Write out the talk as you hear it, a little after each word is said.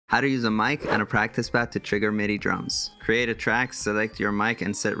How to use a mic and a practice pad to trigger MIDI drums. Create a track, select your mic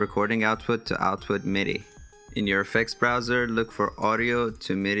and set recording output to output MIDI. In your effects browser, look for audio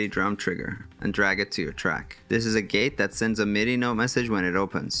to MIDI drum trigger and drag it to your track. This is a gate that sends a MIDI note message when it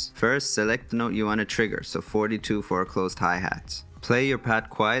opens. First, select the note you want to trigger, so 42 for a closed hi-hat. Play your pad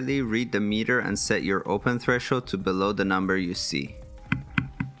quietly, read the meter and set your open threshold to below the number you see.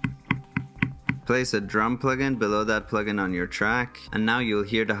 Place a drum plugin below that plugin on your track, and now you'll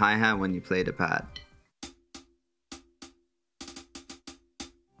hear the hi-hat when you play the pad.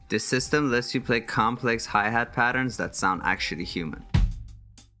 This system lets you play complex hi-hat patterns that sound actually human.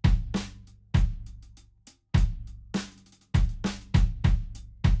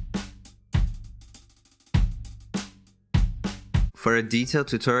 For a detailed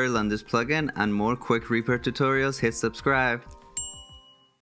tutorial on this plugin and more quick Reaper tutorials, hit subscribe.